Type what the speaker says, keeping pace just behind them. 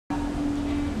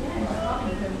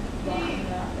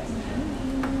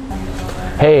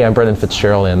Hey, I'm Brendan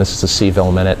Fitzgerald, and this is the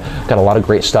C-VILLE Minute. Got a lot of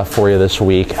great stuff for you this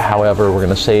week. However, we're going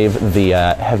to save the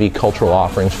heavy cultural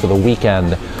offerings for the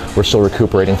weekend. We're still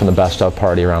recuperating from the best of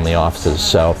party around the offices.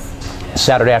 So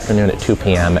Saturday afternoon at 2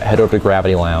 p.m., head over to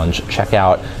Gravity Lounge, check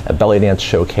out a belly dance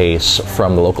showcase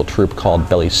from the local troupe called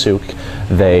Belly Souk.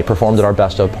 They performed at our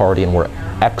best of party and were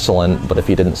excellent, but if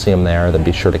you didn't see them there, then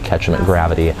be sure to catch them at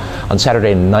Gravity. On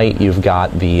Saturday night, you've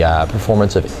got the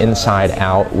performance of Inside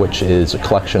Out, which is a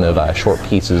collection of short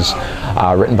pieces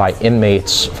written by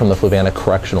inmates from the Fluvanna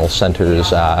Correctional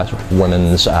Center's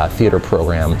women's theater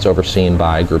program. It's overseen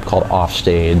by a group called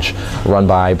Offstage, run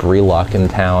by Bree Luck in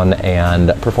town, and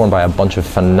performed by a bunch of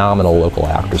phenomenal local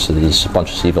actresses, a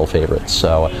bunch of C-VILLE favorites.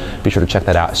 So be sure to check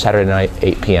that out. Saturday night,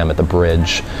 8 p.m. at the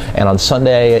Bridge. And on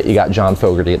Sunday, you got John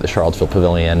Fogerty at the Charlottesville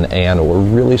Pavilion, and we're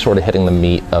really sort of hitting the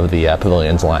meat of the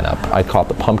Pavilion's lineup. I caught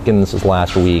the Pumpkins this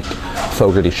last week.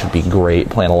 Fogerty should be great,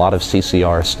 playing a lot of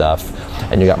CCR stuff,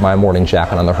 and you got My Morning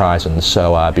Jacket on the horizon,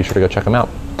 so be sure to go check them out.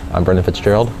 I'm Brendan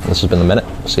Fitzgerald. This has been The Minute.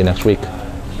 See you next week.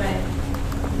 But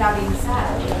that being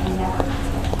said,